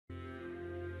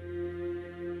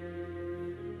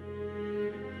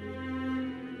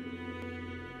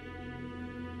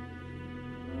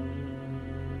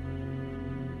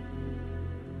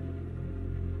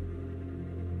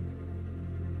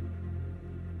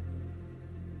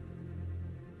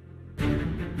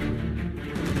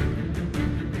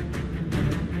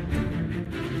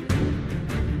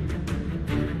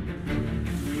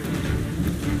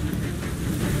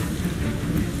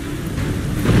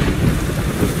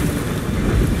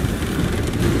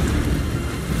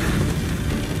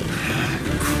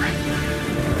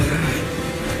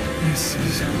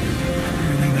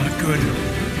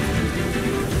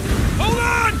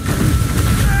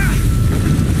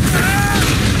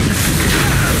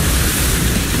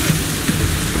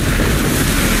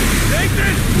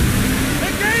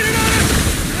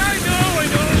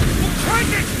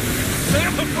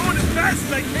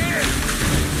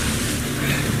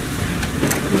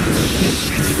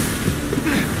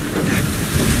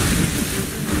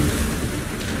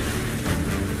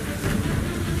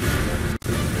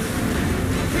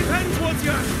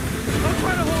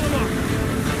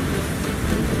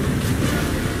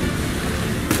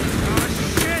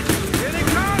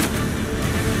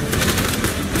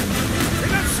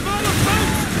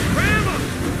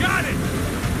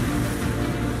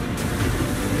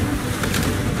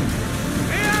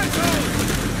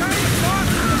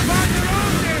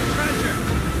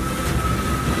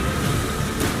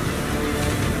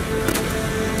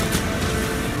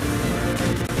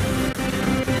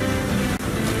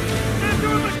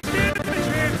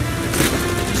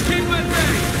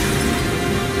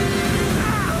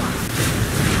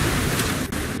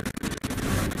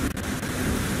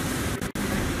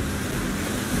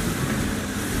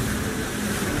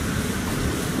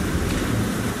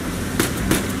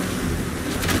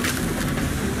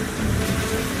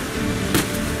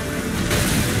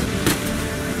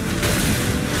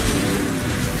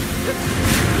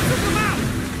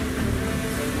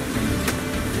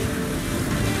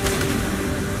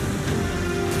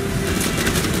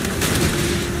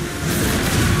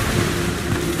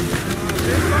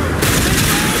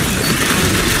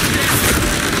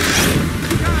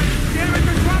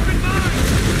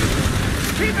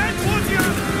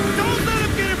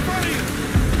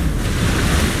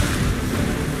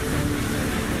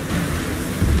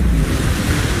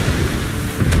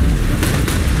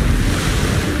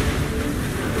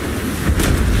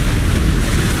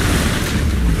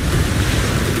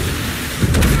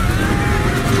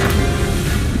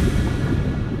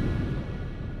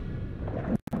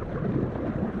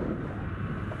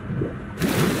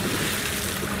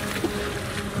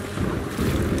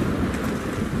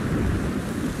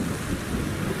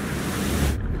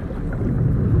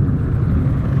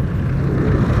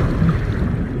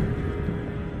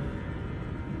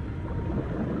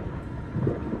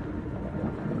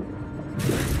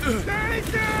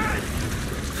Nathan!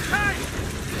 Hey!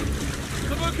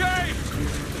 I'm okay!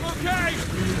 I'm okay!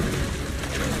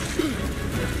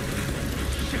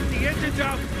 Shit, the engine's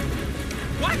out!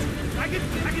 What? I can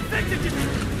fix it!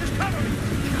 Just cover me!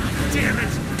 God damn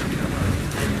it!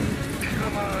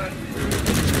 Come on!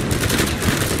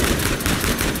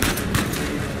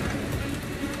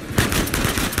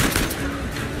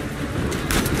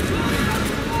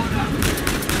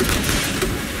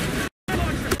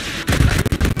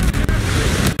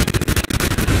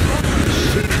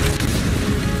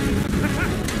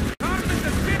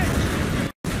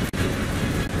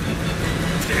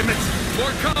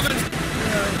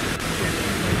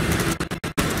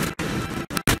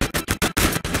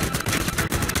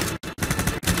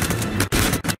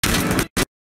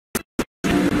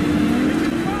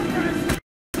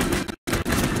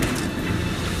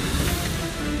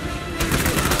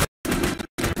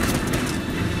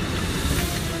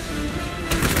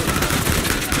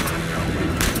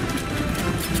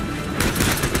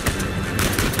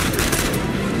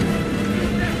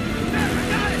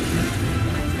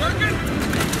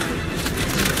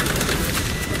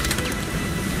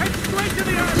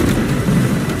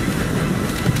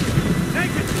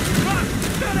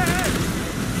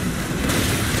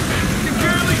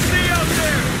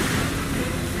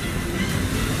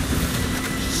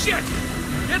 Shit!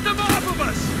 Get them off of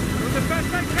us! Doing the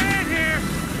best I can here!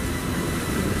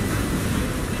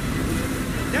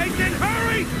 Nathan,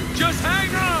 hurry! Just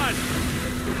hang on!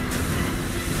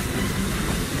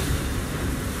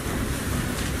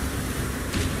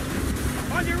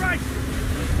 On your right!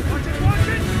 Watch it, watch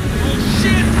it! Oh,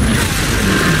 shit!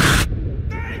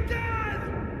 Nathan!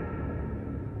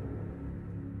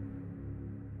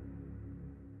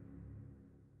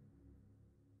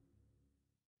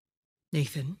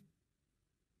 Nathan?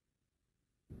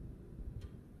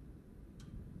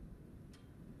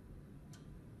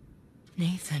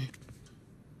 Nathan?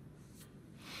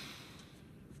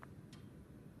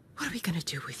 What are we gonna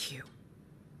do with you?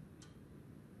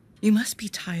 You must be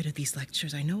tired of these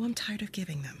lectures. I know I'm tired of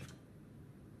giving them.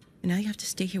 And now you have to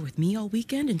stay here with me all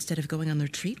weekend instead of going on the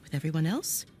retreat with everyone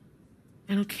else?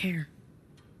 I don't care.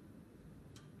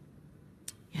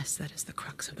 Yes, that is the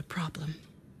crux of the problem.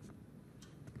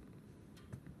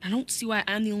 I don't see why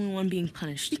I'm the only one being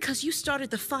punished. Because you started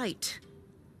the fight.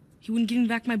 He wouldn't give me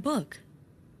back my book.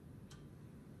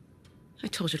 I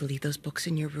told you to leave those books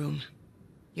in your room.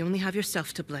 You only have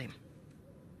yourself to blame.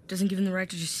 Doesn't give him the right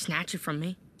to just snatch it from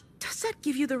me. Does that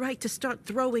give you the right to start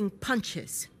throwing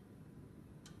punches?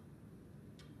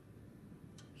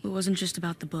 It wasn't just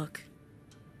about the book.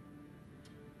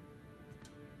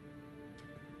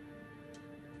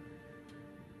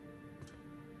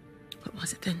 What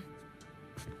was it then?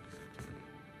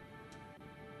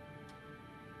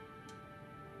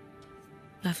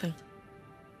 Nothing.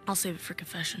 I'll save it for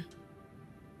confession.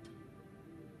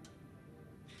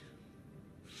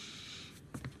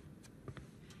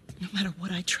 No matter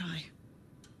what I try,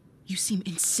 you seem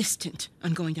insistent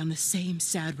on going down the same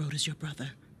sad road as your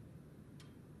brother.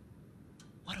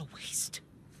 What a waste.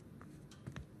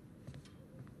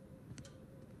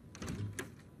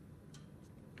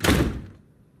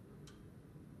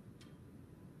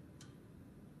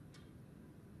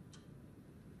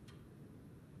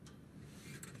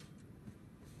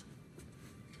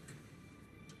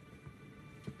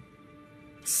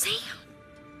 Sam!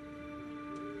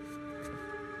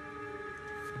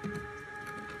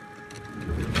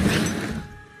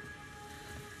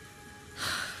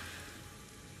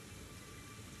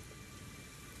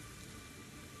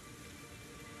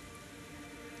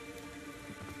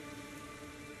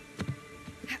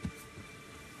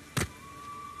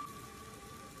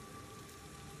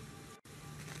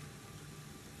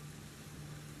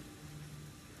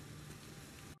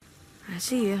 I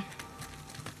see you.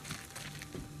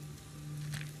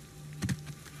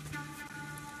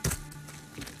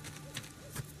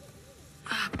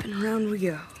 Up and around we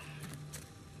go.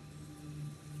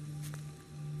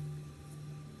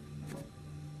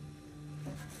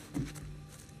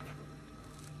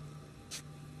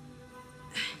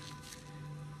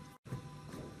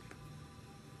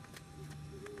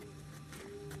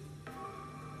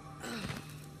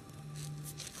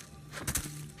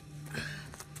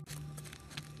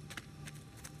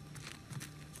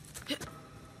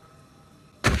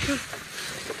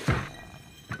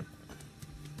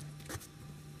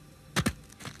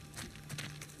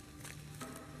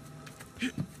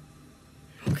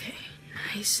 Okay,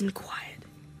 nice and quiet.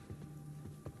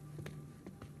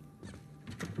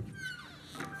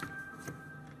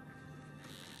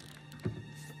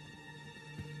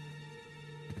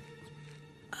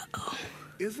 Uh-oh.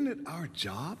 isn't it our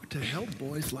job to help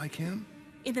boys like him?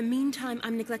 In the meantime,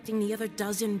 I'm neglecting the other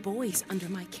dozen boys under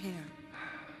my care.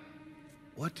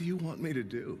 What do you want me to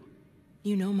do?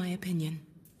 You know my opinion.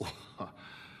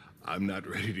 I'm not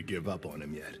ready to give up on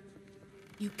him yet.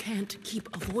 You can't keep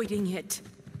avoiding it.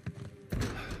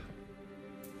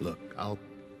 Look, I'll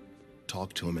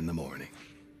talk to him in the morning,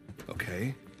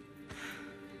 okay?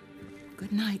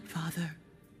 Good night, Father.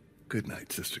 Good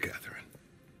night, Sister Catherine.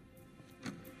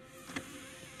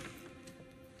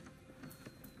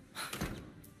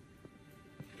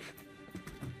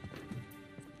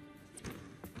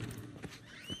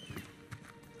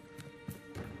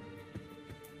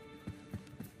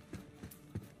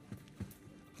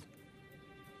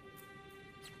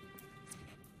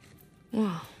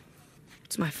 Whoa.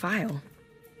 It's my file.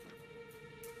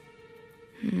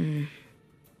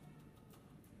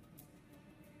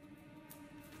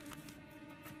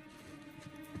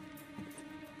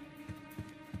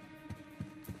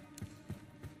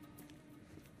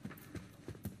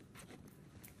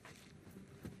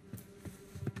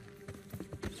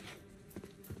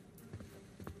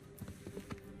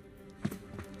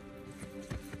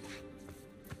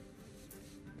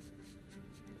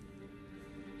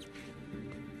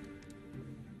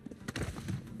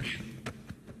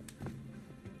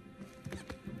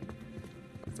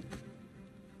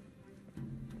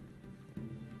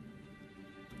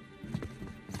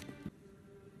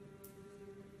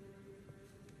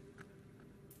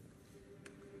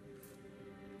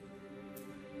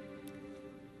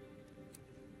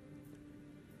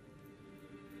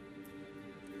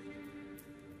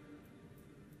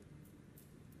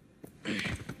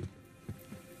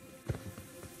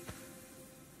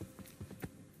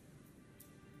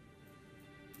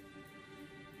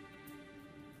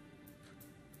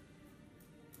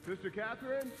 Sister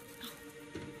Catherine?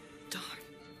 Darn.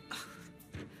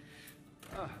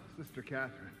 Sister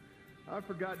Catherine, I've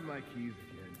forgotten my keys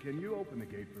again. Can you open the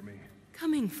gate for me?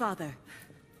 Coming, Father.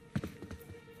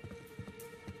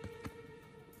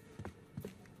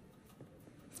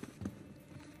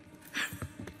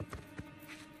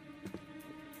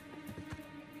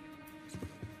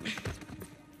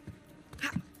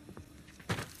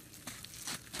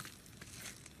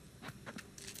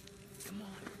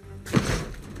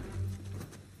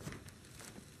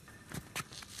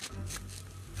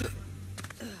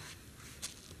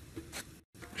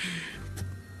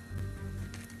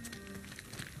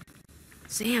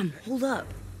 Sam, hold up.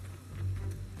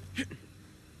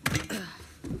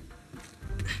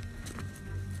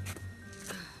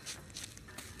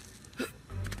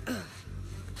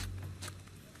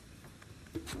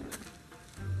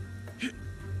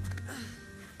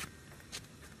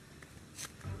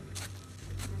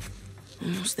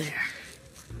 Almost there.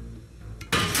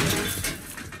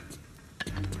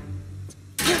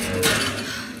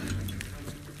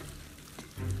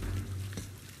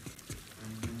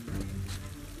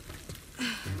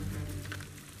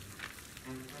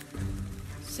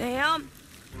 Sam?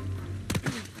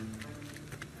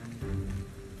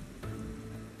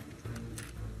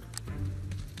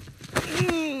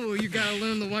 Ooh, you gotta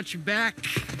learn to watch your back.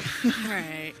 All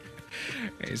right.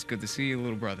 Hey, it's good to see you,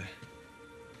 little brother.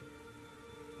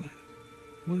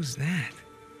 What was that?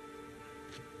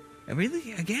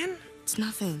 Really? Again? It's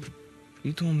nothing.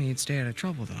 You told me you'd stay out of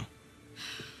trouble, though.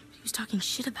 He was talking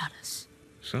shit about us.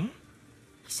 So? He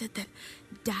said that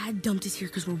Dad dumped us here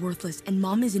because we're worthless, and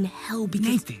Mom is in hell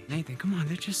because... Nathan, come on.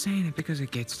 They're just saying it because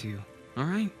it gets to you, all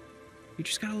right? You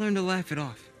just gotta learn to laugh it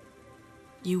off.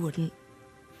 You wouldn't.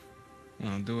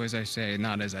 Well, do as I say,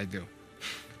 not as I do.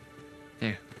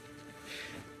 Here.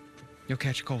 You'll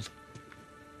catch a cold.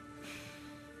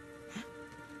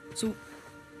 So,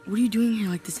 what are you doing here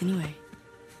like this anyway?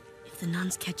 If the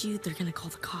nuns catch you, they're gonna call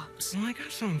the cops. Well, I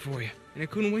got something for you, and I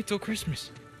couldn't wait till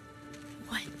Christmas.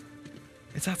 What?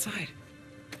 It's outside.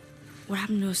 What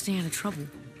happened to us staying out of trouble?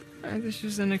 This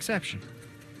is an exception.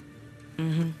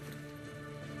 Mm-hmm.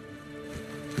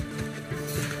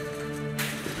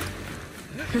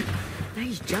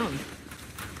 Nice jump.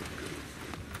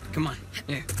 Come on.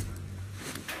 Yeah.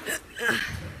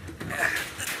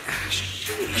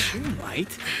 Sheesh, you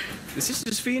right. This is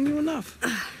just feeding you enough.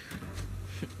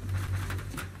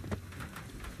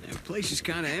 That place is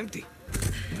kind of empty.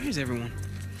 Where's everyone?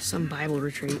 Some Bible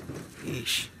retreat.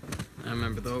 Yeesh. I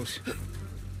remember those.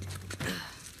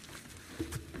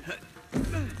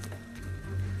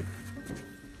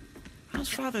 How's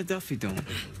Father Duffy doing?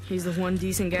 He's the one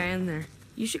decent guy in there.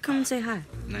 You should come and say hi.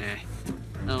 Nah,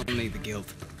 I don't need the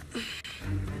guilt.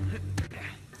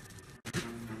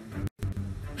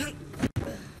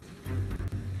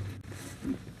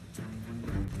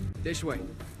 This way.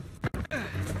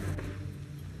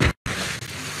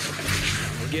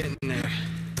 getting there.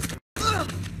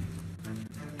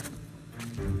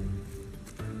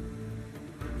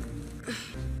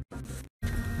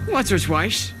 Once or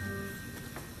twice.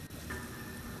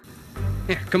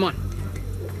 Here, come on.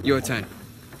 Your turn.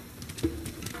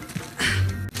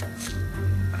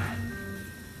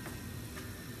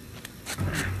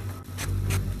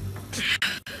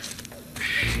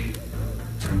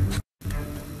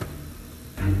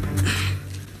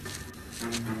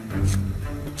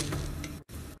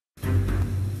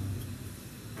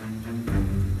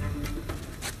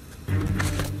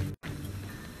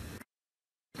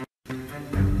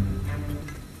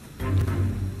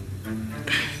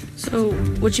 So,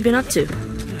 what you been up to?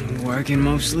 Working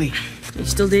mostly. You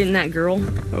still dating that girl?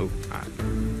 Oh,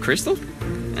 Crystal?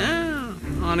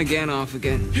 On again, off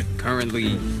again.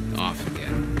 Currently off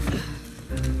again.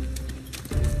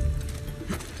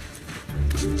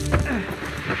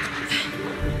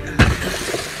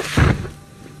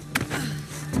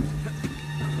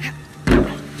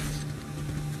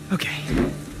 Okay.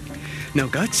 No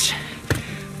guts.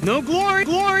 No glory.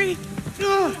 Glory.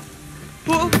 Ugh.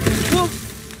 Whoa. Whoa.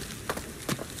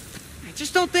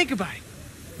 Just don't think about it.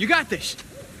 You got this.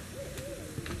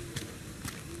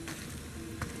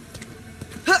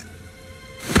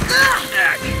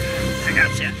 I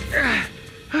gotcha.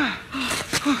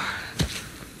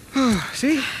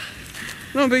 See?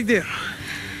 No big deal.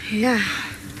 Yeah.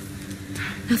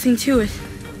 Nothing to it.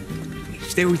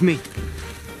 Stay with me.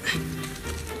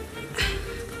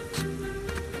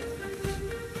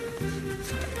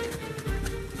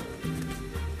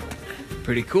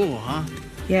 Pretty cool, huh?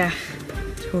 Yeah,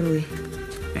 totally.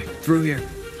 Hey, through here.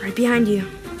 Right behind you.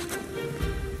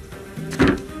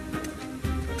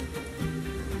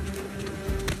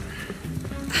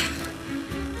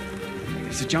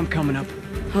 There's a jump coming up.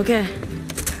 Okay.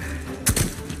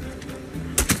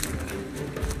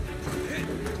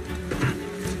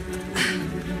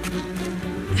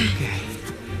 Okay.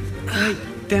 Right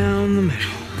down the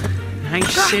middle.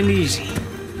 Nice and easy.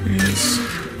 Nice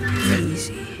and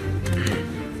easy.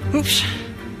 Oops.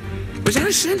 Was that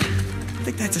a sin? I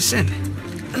think that's a sin.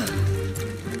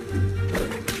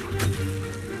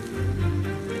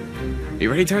 You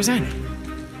ready, Tarzan?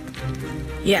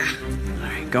 Yeah. All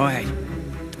right, go ahead.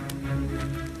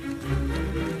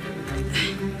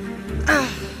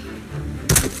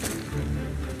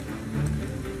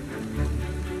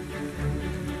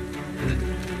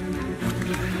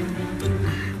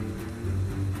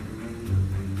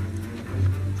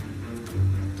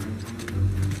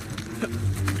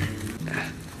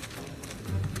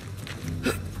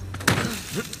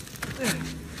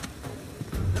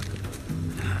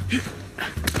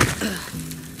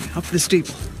 Up the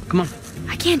steeple. Come on.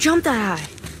 I can't jump that high.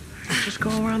 Just go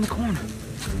around the corner.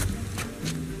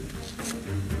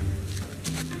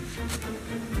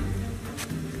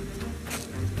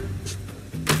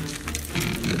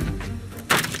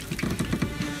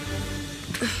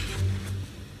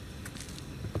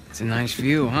 It's a nice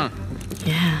view, huh?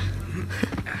 Yeah.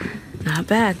 Not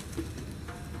bad.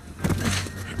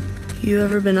 You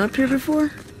ever been up here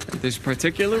before? This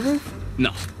particular roof?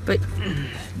 No. But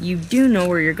you do know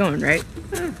where you're going, right?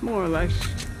 More or less.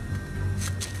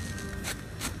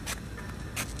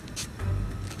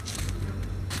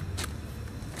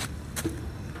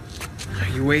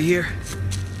 You wait here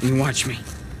and you watch me.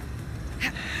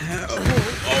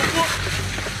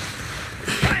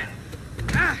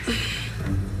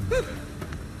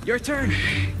 Your turn.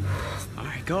 All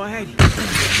right, go ahead.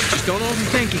 Just don't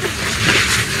overthink it.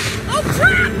 Oh,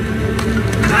 crap!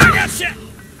 I gotcha!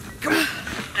 Come on.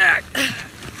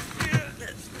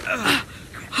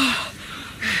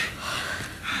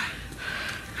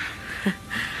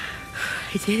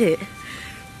 I did it.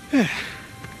 Yeah,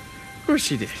 of course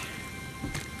you did.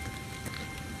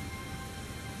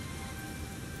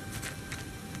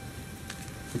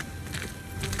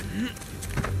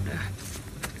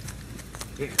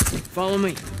 Here, follow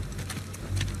me.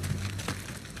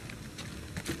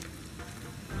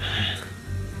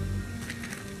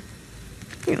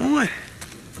 You know what?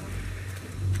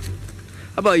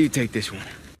 How about you take this one?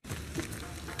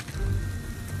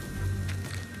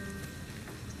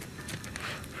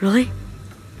 Really?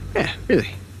 Yeah, really.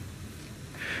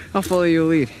 I'll follow your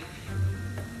lead.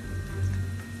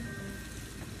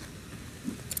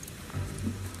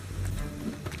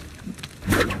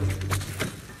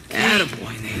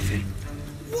 Attaboy, Nathan.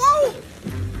 Whoa!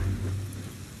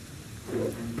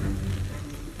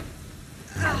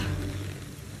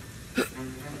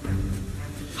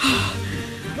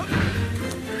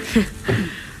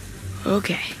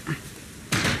 Okay.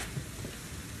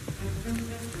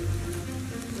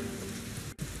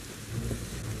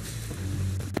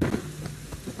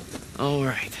 All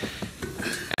right.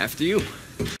 After you.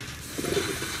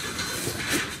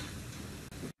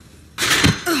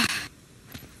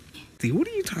 What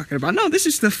are you talking about? No, this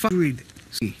is the fucking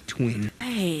twin.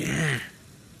 Hey. Yeah.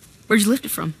 Where'd you lift it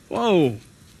from? Whoa.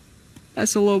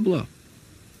 That's a low blow.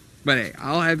 But hey,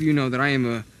 I'll have you know that I am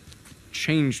a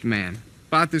changed man.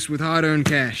 Bought this with hard-earned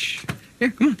cash.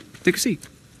 Here, come on. Take a seat.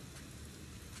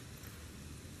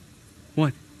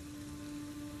 What?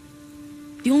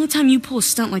 The only time you pull a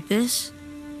stunt like this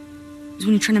is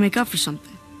when you're trying to make up for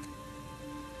something.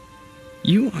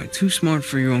 You are too smart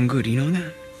for your own good, you know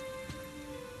that?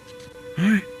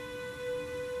 Alright.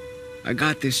 I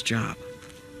got this job.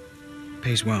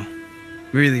 Pays well.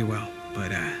 Really well.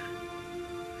 But, I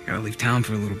gotta leave town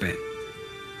for a little bit.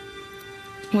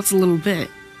 What's a little bit?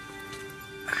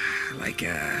 Like,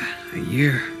 a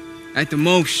year. At the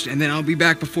most, and then I'll be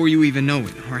back before you even know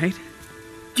it, alright?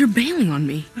 You're bailing on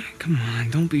me. Come on,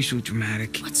 don't be so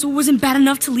dramatic. What, so it wasn't bad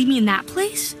enough to leave me in that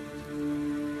place?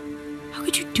 How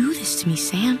could you do this to me,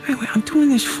 Sam? Hey, wait, I'm doing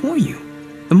this for you.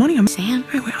 The money I'm... Sam?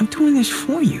 Hey, wait, I'm doing this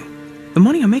for you. The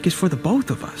money I make is for the both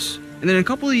of us. And then in a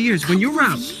couple of years, when you're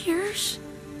out... Years?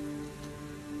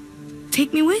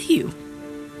 Take me with you.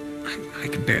 I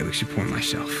can barely support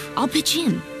myself. I'll pitch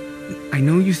in. I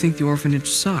know you think the orphanage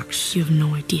sucks. You have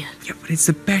no idea. Yeah, but it's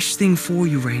the best thing for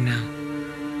you right now.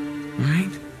 Alright?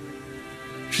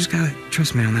 Just gotta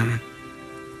trust me on that one.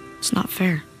 It's not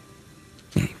fair.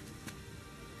 Yeah.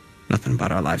 Nothing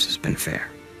about our lives has been fair.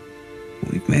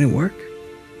 But we've made it work.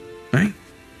 Right?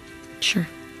 Sure.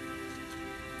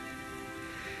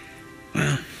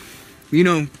 Well, you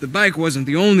know, the bike wasn't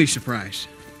the only surprise.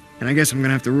 And I guess I'm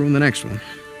gonna have to ruin the next one.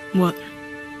 What?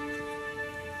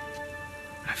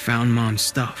 I found Mom's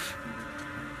stuff.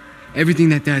 Everything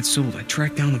that Dad sold, I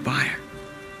tracked down the buyer.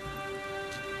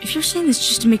 If you're saying this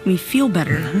just to make me feel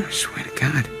better... No, I swear to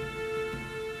God.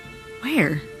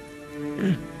 Where?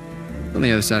 Yeah. On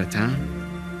the other side of town.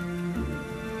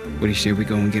 What do you say we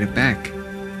go and get it back?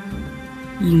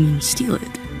 You mean steal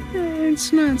it?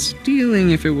 It's not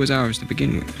stealing if it was ours to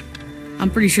begin with.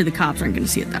 I'm pretty sure the cops aren't gonna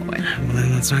see it that way. Well,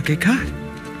 then let's not get caught.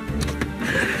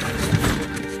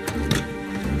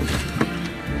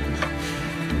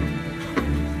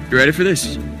 You ready for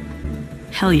this?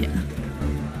 Hell yeah.